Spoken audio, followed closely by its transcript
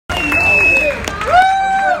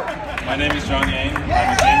I'm a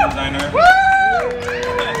game designer.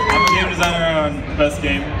 I'm a game designer on the best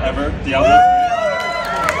game ever, Diablo 3.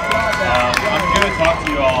 I'm here to talk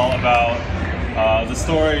to you all about the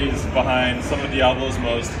stories behind some of Diablo's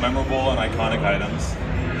most memorable and iconic items,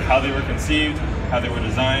 how they were conceived, how they were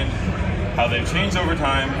designed, how they've changed over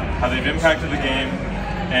time, how they've impacted the game,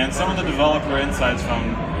 and some of the developer insights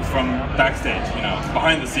from backstage,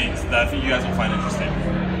 behind the scenes that I think you guys will find interesting.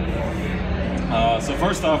 So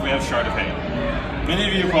first off, we have Shard of Hate. Many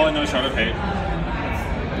of you probably know Shard of Hate.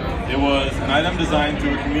 It was an item designed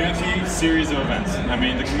through a community series of events. I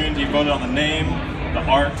mean, the community voted on the name, the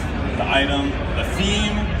art, the item, the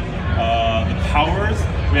theme, the powers.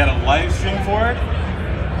 We had a live stream for it,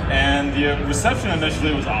 and the reception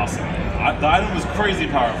initially was awesome. The item was crazy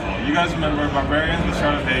powerful. You guys remember Barbarians with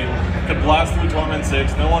Shard of Hate could blast through Torment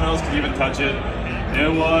 6, no one else could even touch it.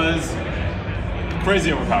 It was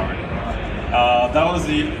crazy overpowered.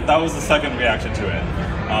 That was the second reaction to it.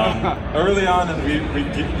 Early on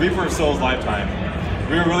in Reaper of Souls lifetime,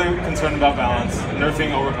 we were really concerned about balance,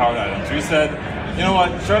 nerfing overpowered items. We said, you know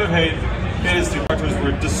what, Shard of Hate, its two characters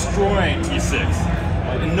were destroying T6.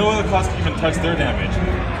 And no other class could even touch their damage.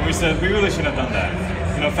 And we said, we really shouldn't have done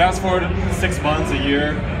that. Fast forward 6 months, a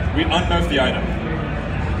year, we unnerfed the item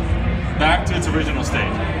back to its original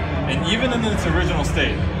state. And even in its original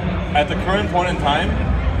state, at the current point in time,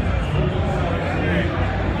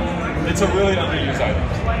 it's a really underused item.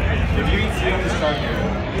 If you can see on this chart here,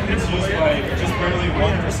 it's used by just barely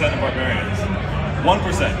 1% of barbarians.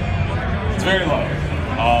 1%. It's very low.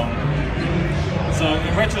 So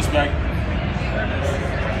in retrospect,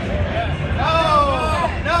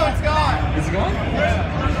 no, it's gone. Is it gone? I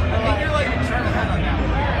think you're like turn ahead on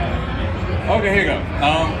that. Okay, here you go.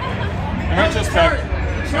 In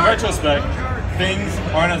retrospect, things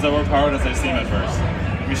aren't as overpowered as they seem at first.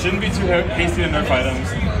 We shouldn't be too hasty to nerf items.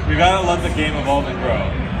 We gotta let the game evolve and grow,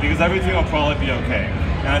 because everything will probably be okay.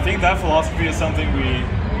 And I think that philosophy is something we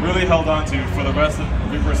really held on to for the rest of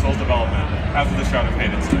Reaper of Souls development after the Shroud of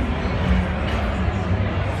Hate incident.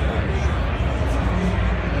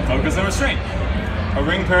 Focus and Restraint. A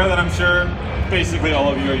ring pair that I'm sure basically all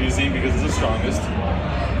of you are using because it's the strongest.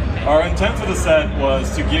 Our intent for the set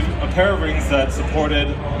was to give a pair of rings that supported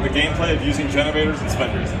the gameplay of using generators and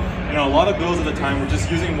spenders. A lot of builds at the time were just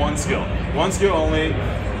using one skill only.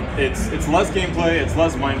 It's less gameplay, it's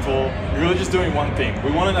less mindful. You're really just doing one thing.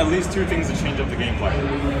 We wanted at least two things to change up the gameplay.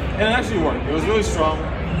 And it actually worked. It was really strong.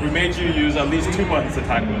 We made you use at least 2 buttons to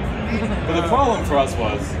attack with. But the problem for us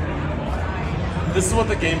was, this is what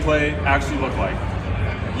the gameplay actually looked like.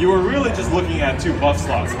 You were really just looking at 2 buff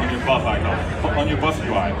slots on your buff icon, on your buff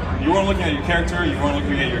UI. You weren't looking at your character, you weren't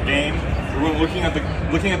looking at your game, you weren't looking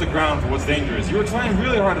at the ground for what's dangerous. You were trying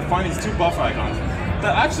really hard to find these 2 buff icons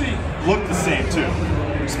that actually looked the same too,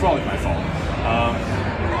 which is probably my fault.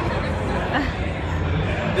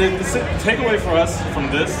 The takeaway for us from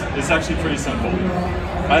this is actually pretty simple.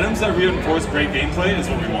 Items that reinforce great gameplay is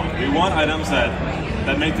what we want. We want items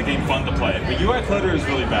that make the game fun to play. But UI clutter is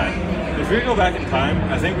really bad. If we go back in time,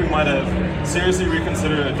 I think we might have seriously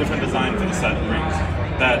reconsidered a different design for the set of rings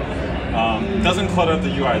that doesn't clutter up the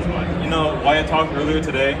UI as much. Wyatt talked earlier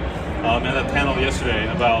today at that panel yesterday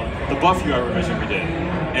about the buff UI revision we did.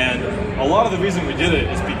 And a lot of the reason we did it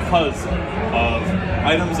is because of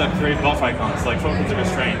items that create buff icons like Focus and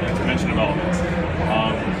Restraint and convention developments.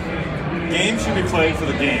 Games should be played for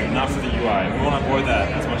the game, not for the UI. We want to avoid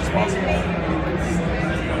that as much as possible.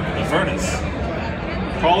 The Furnace.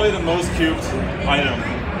 Probably the most cubed item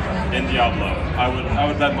in Diablo. I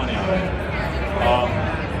would bet money on it.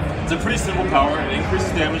 It's a pretty simple power. It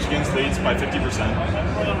increases damage against elites by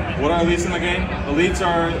 50%. What are elites in the game? Elites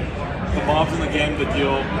are the mobs in the game that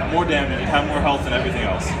deal more damage, have more health than everything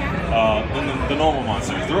else, than the normal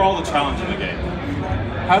monsters. They're all the challenge in the game.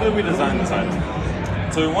 How did we design this item?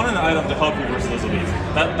 So we wanted an item to help you versus those elites.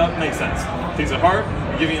 That makes sense. Things are hard,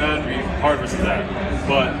 we're giving you an item to be hard versus that.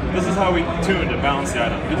 But this is how we tuned to balance the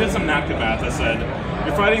item. We did some napkin math that said,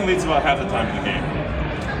 you're fighting elites about half the time in the game.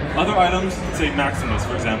 Other items, say Maximus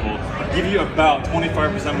for example, give you about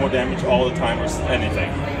 25% more damage all the time versus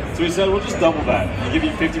anything. So we said, we'll just double that and give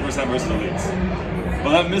you 50% versus elites.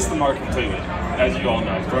 But that missed the mark completely, as you all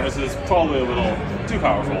know. Furnace is probably a little too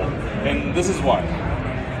powerful, and this is why.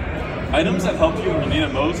 Items that help you when you need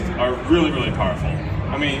it most are really, really powerful.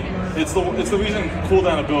 I mean, it's the reason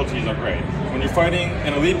cooldown abilities are great. When you're fighting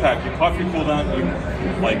an elite pack, you pop your cooldown, you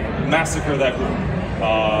massacre that group.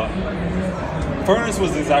 Furnace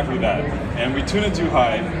was exactly that, and we tuned it too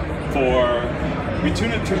high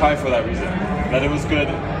for that reason. That it was good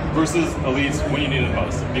versus elites when you need it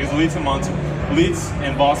most, because elites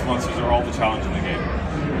and boss monsters are all the challenge in the game.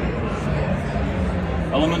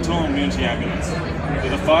 elemental immunity amulets. They're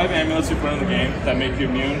the 5 amulets you put in the game that make you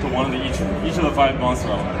immune to one of each of the 5 monster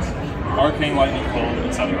elements: arcane, lightning, cold,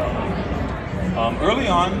 etc. Early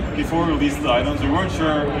on, before we released the items, we weren't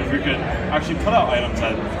sure if we could actually put out items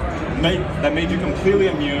that made you completely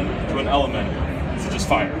immune to an element, such as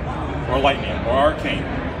fire, or lightning, or arcane.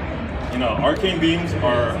 You know, arcane beams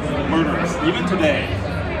are murderous. Even today,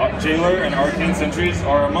 Jailer and arcane sentries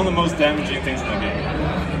are among the most damaging things in the game.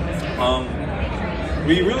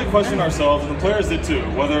 We really questioned ourselves, and the players did too,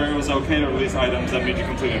 whether it was okay to release items that made you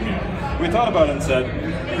completely immune. We thought about it and said,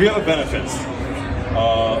 here are the benefits.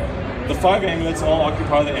 The 5 amulets all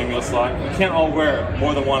occupy the amulet slot. You can't all wear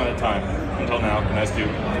more than one at a time, until now, nice cube.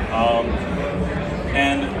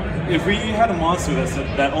 And if we had a monster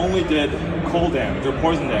that only did cold damage or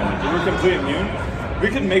poison damage, and we're completely immune, we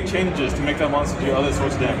could make changes to make that monster do other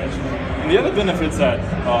sorts of damage. And the other benefits that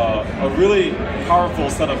a really powerful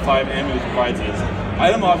set of 5 amulets provides is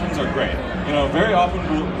item options are great. You know, very often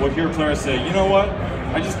we'll hear players say, you know what,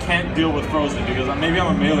 I just can't deal with frozen because maybe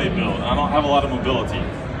I'm a melee build and I don't have a lot of mobility.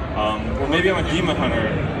 Or maybe I'm a demon hunter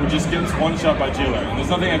who just gets one shot by Jailer and there's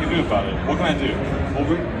nothing I can do about it. What can I do?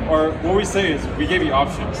 What we say is we gave you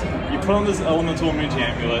options. You put on this elemental immunity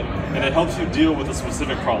amulet and it helps you deal with a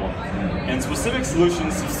specific problem. And specific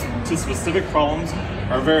solutions to specific problems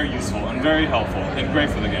are very useful and very helpful and great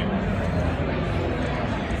for the game.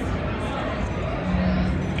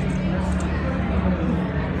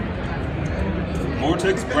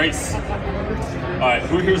 Mortick's Brace. Alright,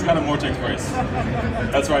 who here's got a Mortick's Brace?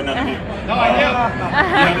 That's right, none of you. No, I do. You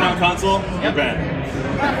have it on console? You're banned.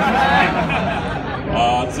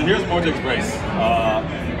 So here's Mortick's Brace.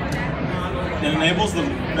 It enables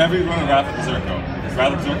every rune of Wrath of Berserker.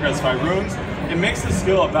 Wrath of Berserker has 5 runes. It makes the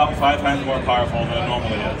skill about 5 times more powerful than it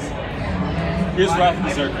normally is. Here's Wrath of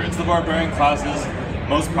Berserker. It's the Barbarian class's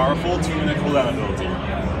most powerful 2-minute cooldown ability.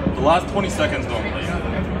 The last 20 seconds normally.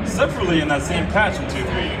 Separately, in that same patch in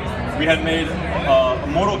 2.3, we had made a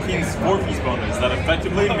Mortal King's 4-piece bonus that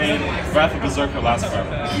effectively made Wrath of Berserker last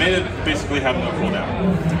forever. It made it basically have no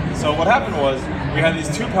cooldown. So what happened was, we had these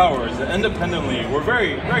 2 powers that independently were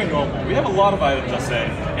very, very normal. We have a lot of items that say,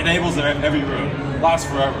 enables every rune, lasts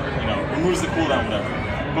forever, you know, removes the cooldown, whatever.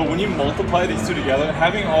 But when you multiply these 2 together,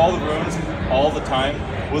 having all the runes all the time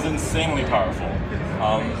was insanely powerful.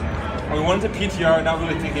 We went into PTR, not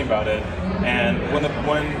really thinking about it, and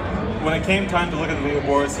when it came time to look at the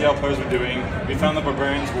leaderboard, see how players were doing, we found the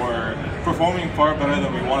Barbarians were performing far better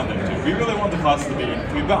than we wanted them to. We really wanted the classes to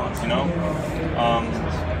be balanced, you know?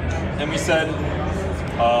 And we said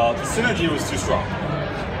the synergy was too strong.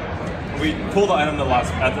 We pulled the item at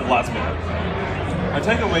the last minute. Our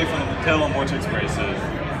takeaway from the Tale of Mortick's Brace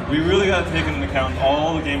is we really got to take into account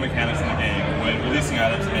all the game mechanics in the game when releasing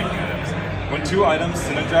items and making items. When 2 items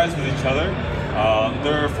synergize with each other,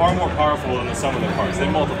 they're far more powerful than the sum of their parts. They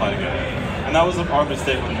multiply together. And that was our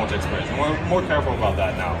mistake with Mortick's Brace, and we're more careful about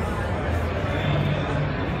that now.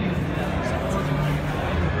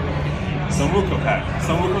 Sunwuko pack.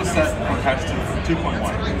 Sunwuko set for patch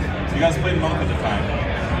 2.1. You guys played Monk at the time.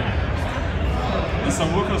 The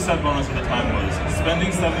Sunwuko set bonus at the time was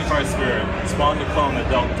spending 75 spirit spawned a clone that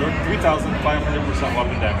dealt 3,500%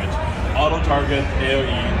 weapon damage, auto target,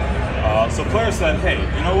 AoE. So players said, hey,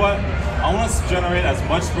 you know what? I want to generate as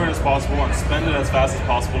much spirit as possible and spend it as fast as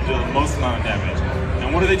possible to deal the most amount of damage.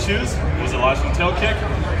 And what did they choose? Was it Lashing Tail Kick?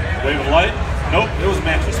 Wave of Light? Nope, it was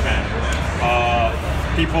Mantra Spam.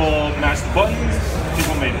 People mashed the buttons,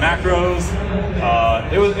 people made macros.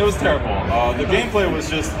 It was terrible. The gameplay was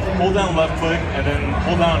just hold down left click and then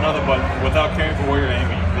hold down another button without caring for where you're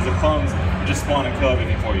aiming, because the clones just spawn and kill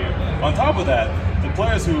everything for you. On top of that, the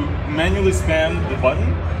players who manually spammed the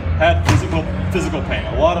button had physical pain.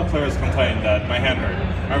 A lot of players complained that my hand hurt,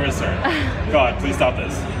 my wrist hurt. God, please stop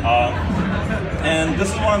this. And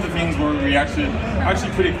this is one of the things where we actually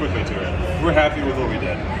pretty quickly to it. We're happy with what we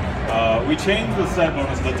did. We changed the set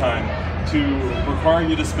bonus at the time to require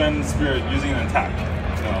you to spend spirit using an attack.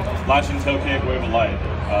 You know, Lashing Tail Kick, Wave of Light,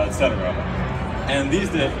 etc. And these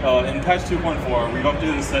did, in patch 2.4, we've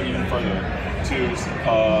updated the set even further to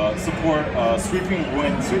support sweeping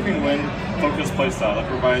wind focused playstyle that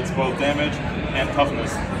provides both damage and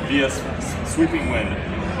toughness via sweeping wind,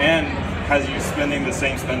 and has you spending the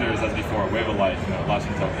same spenders as before, Wave of Light, you know,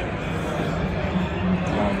 Lashing Tail Kick.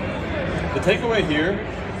 The takeaway here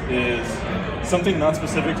is something not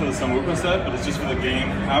specific to the Sunwuko set, but it's just for the game.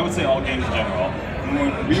 I would say all games in general.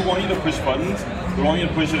 When we want you to push buttons, we want you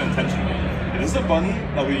to push it intentionally. If this is a button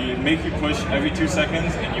that we make you push every 2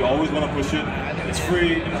 seconds and you always want to push it, it's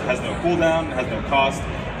free, it has no cooldown, it has no cost.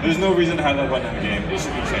 There's no reason to have that button in the game. It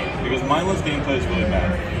should be changed. because mindless gameplay is really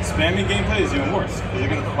bad. Spamming gameplay is even worse, because it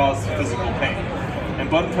can cause physical pain. And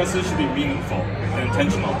button presses should be meaningful and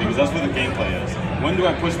intentional, because that's what the gameplay is. When do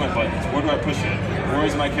I push my buttons? Where do I push it? Where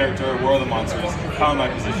is my character? Where are the monsters? How am I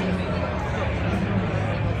positioned?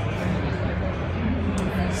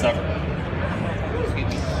 Sever.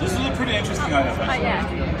 This is a pretty interesting item,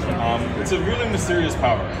 actually. It's a really mysterious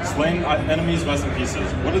power. Slaying enemies rest in pieces.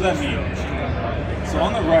 What does that mean? So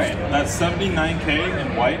on the right, that 79k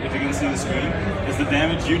in white, if you can see the screen, is the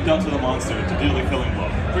damage you dealt to the monster to deal a killing blow.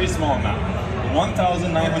 Pretty small amount.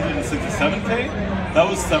 1,967k, that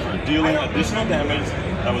was Sever, dealing additional damage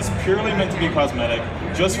that was purely meant to be cosmetic,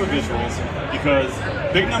 just for visuals, because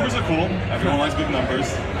big numbers are cool, everyone likes big numbers,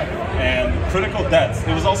 and critical deaths,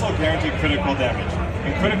 it was also guaranteed critical damage.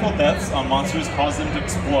 And critical deaths on monsters caused them to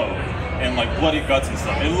explode, and like bloody guts and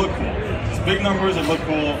stuff. It looked cool. Just big numbers, it looked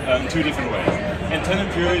cool in two different ways.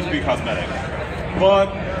 Intended purely to be cosmetic. But,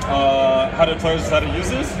 how did players decide to use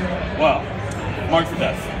this? Well, marked for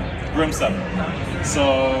death. Room 7.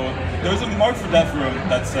 So there's a mark for death room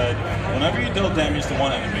that said, whenever you deal damage to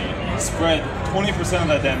one enemy, spread 20% of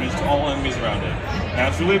that damage to all enemies around it.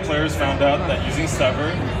 Naturally, players found out that using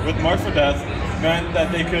Sever with mark for death meant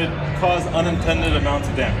that they could cause unintended amounts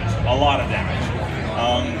of damage, a lot of damage.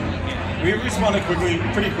 We responded pretty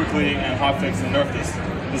quickly, and hotfixed and nerfed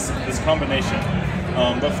this combination.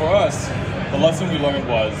 But for us, the lesson we learned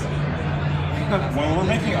was, when we're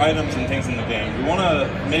making items and things in the game, we want to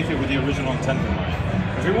make it with the original intent in mind.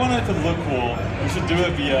 If we want it to look cool, we should do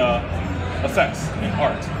it via effects and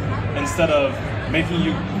art, instead of making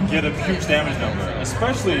you get a huge damage number,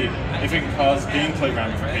 especially if it can cause gameplay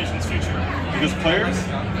ramifications future. Because players,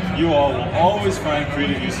 you all will always find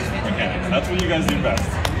creative uses for mechanics. That's what you guys do best.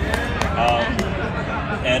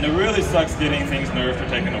 And it really sucks getting things nerfed or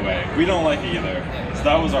taken away. We don't like it either, so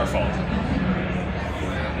that was our fault.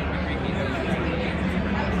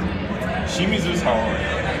 Shimizu's Hallow.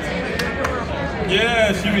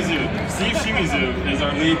 Yeah, Shimizu. Steve Shimizu is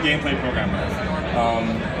our lead gameplay programmer.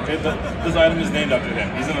 This item is named after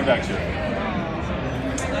him. He's in the back here.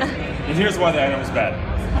 And here's why the item is bad.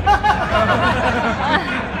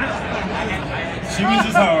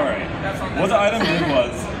 Shimizu's Hallow. What the item did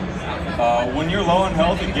was, when you're low on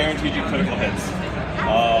health, it guaranteed you critical hits.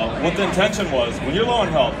 What the intention was, when you're low on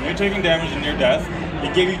health, when you're taking damage and near death,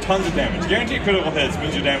 it gave you tons of damage. Guaranteed critical hits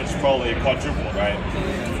means your damage is probably quadruple, right?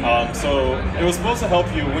 So it was supposed to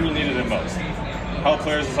help you when you needed it most. How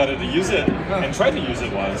players decided to use it and tried to use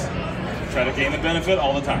it was try to gain the benefit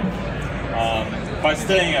all the time by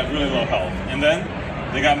staying at really low health. And then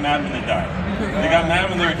they got mad when they died. They got mad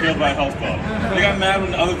when they were healed by a health club. They got mad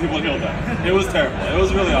when other people healed them. It was terrible. It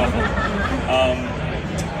was really awful.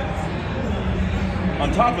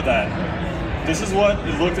 On top of that, this is what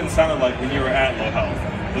it looked and sounded like when you were at low health.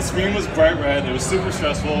 The screen was bright red, it was super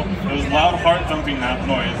stressful, it was loud heart-thumping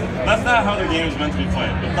noise. That's not how the game is meant to be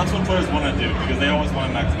played, but that's what players want to do, because they always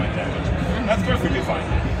want to maximize damage. That's perfectly fine.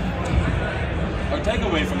 Our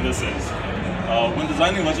takeaway from this is, when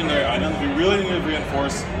designing legendary items, we really need to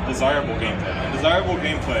reinforce desirable gameplay. And desirable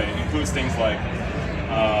gameplay includes things like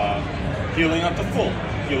healing up to full,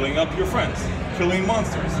 healing up your friends, killing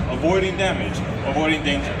monsters, avoiding damage, avoiding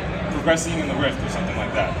danger, progressing in the rift or something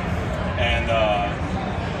like that. And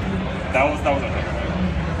that was our takeaway.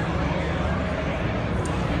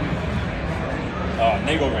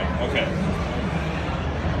 Nagelring, okay.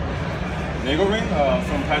 Nagelring,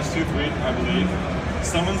 from patch 2.3, I believe,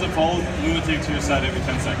 summons a fallen lunatic to your side every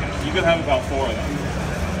 10 seconds. You could have about 4 of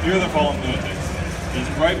them. Here are the fallen lunatics. These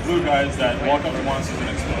bright blue guys that walk up to monsters and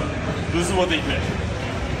explode. This is what they did.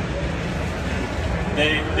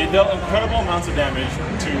 They dealt incredible amounts of damage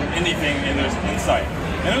to anything in sight.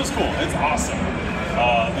 And it was cool, it's awesome.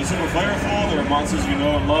 They're super flavorful, they're monsters you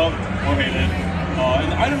know and love or hated.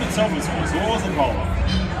 And the item itself was cool, so what was the problem?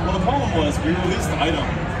 Well, the problem was we released the item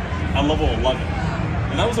at level 11.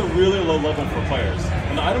 And that was a really low level for players.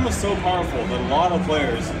 And the item was so powerful that a lot of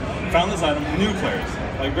players found this item, new players,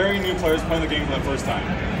 like very new players playing the game for the first time.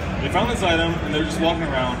 They found this item and they're just walking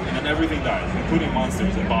around and then everything dies, including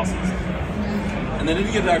monsters and bosses. And they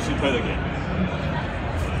didn't get to actually play the game.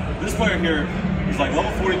 This player here is like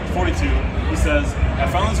level 42. He says, I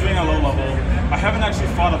found this ring at low level. I haven't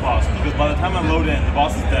actually fought a boss because by the time I load in, the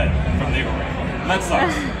boss is dead from Nagelring. And that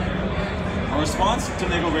sucks. Our response to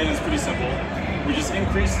Nagelring is pretty simple. We just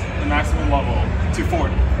increased the maximum level to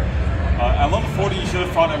 40. At level 40, you should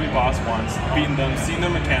have fought every boss once, beaten them, seen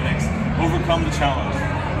their mechanics, overcome the challenge.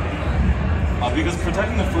 Because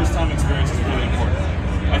protecting the first time experience is really important.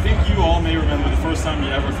 I think you all may remember the first time you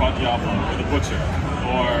ever fought Diablo or the Butcher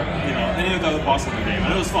or any of the other bosses in the game,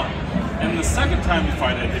 and it was fun. And the second time you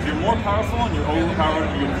fight it, if you're more powerful and you're overpowered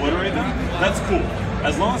and you obliterate them, that's cool.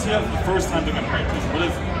 As long as you have the first time to compare it to. But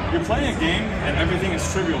if you're playing a game and everything is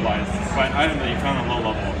trivialized by an item that you found on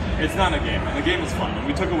low level, it's not a game, and the game is fun, and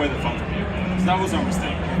we took away the fun from you. So that was our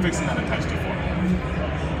mistake. We're fixing that in patch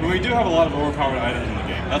 2.4. But we do have a lot of overpowered items in the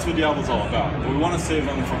game. That's what Diablo's all about. But we want to save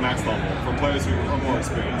them for max level, for players who are more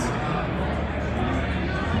experienced.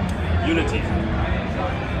 Unity.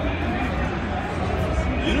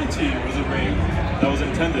 Unity was a ring that was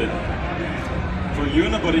intended for you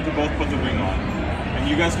and a buddy to both put the ring on, and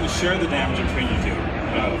you guys can share the damage between you two.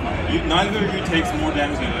 Neither of you takes more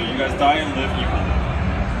damage than the other. You guys die and live equally.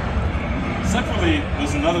 Separately,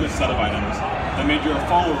 there's another set of items that made your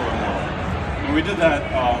follower immortal, and we did that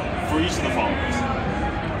for each of the followers.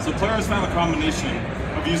 So players found a combination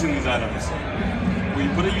of using these items, where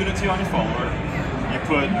you put a Unity on your follower, you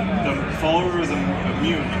put the follower's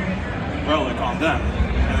immune relic on them,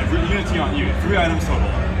 and a Unity on you, 3 items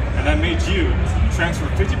total. And that made you transfer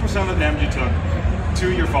 50% of the damage you took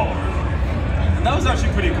to your follower. And that was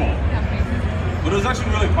actually pretty cool. But it was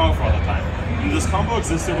actually really powerful at the time. And this combo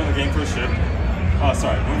existed when the game first shipped.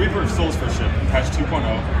 When Reaper of Souls first shipped in patch 2.0.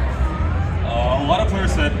 A lot of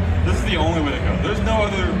players said, this is the only way to go. There's no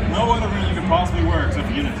other ring you could possibly wear except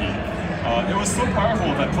for Unity. It was so powerful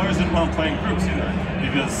that players didn't want to play in groups either,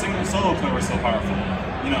 because single solo player was so powerful.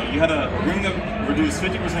 You know, you had a ring that reduced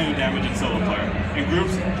 50% of your damage in solo player. In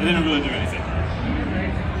groups, it didn't really do anything.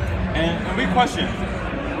 And we questioned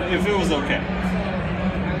if it was okay.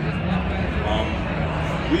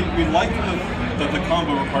 We liked that the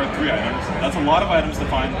combo required 3 items. That's a lot of items to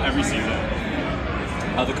find every season.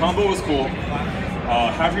 The combo was cool.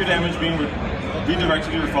 Half your damage being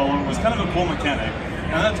redirected to your follower was kind of a cool mechanic.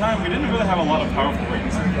 And at that time, we didn't really have a lot of powerful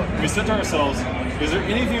rings. We said to ourselves, is there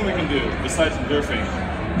anything we can do besides nerfing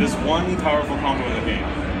this one powerful combo in the game?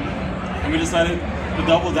 And we decided to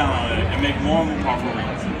double down on it and make more and more powerful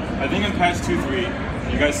rings. I think in patch 2.3,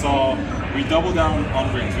 you guys saw we doubled down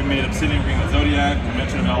on rings. We made Obsidian Ring of Zodiac,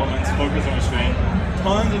 Dimension of Elements, Focus on Restraint,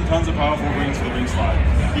 tons and tons of powerful rings for the ring slot.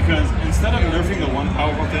 Because instead of nerfing the one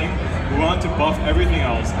powerful thing, we wanted to buff everything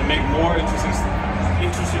else and make more interesting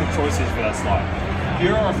choices for that slot.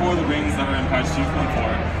 Here are 4 of the rings that are in patch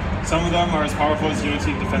 2.4. Some of them are as powerful as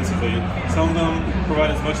Unity defensively. Some of them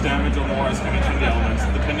provide as much damage or more as Dimension of the Elements,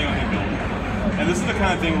 depending on your build. And this is the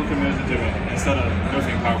kind of thing we're committed to doing, instead of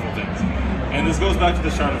nerfing powerful things. And this goes back to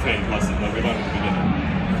the Shard of Fate lesson that we learned at the beginning.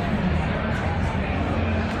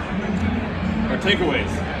 Our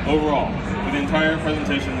takeaways, overall, for the entire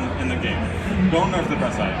presentation in the game. Don't nerf the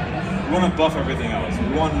best item. We want to buff everything else.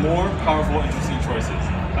 We want more powerful, interesting choices.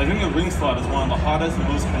 I think the ring slot is one of the hottest and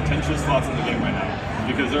most contentious slots in the game right now,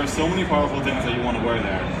 because there are so many powerful things that you want to wear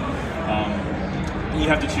there. You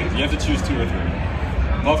have to choose. You have to choose 2 or 3.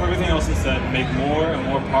 Buff everything else instead, make more and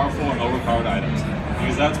more powerful and overpowered items,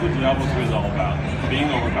 because that's what Diablo 2 is all about, being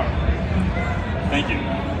overpowered. Thank you.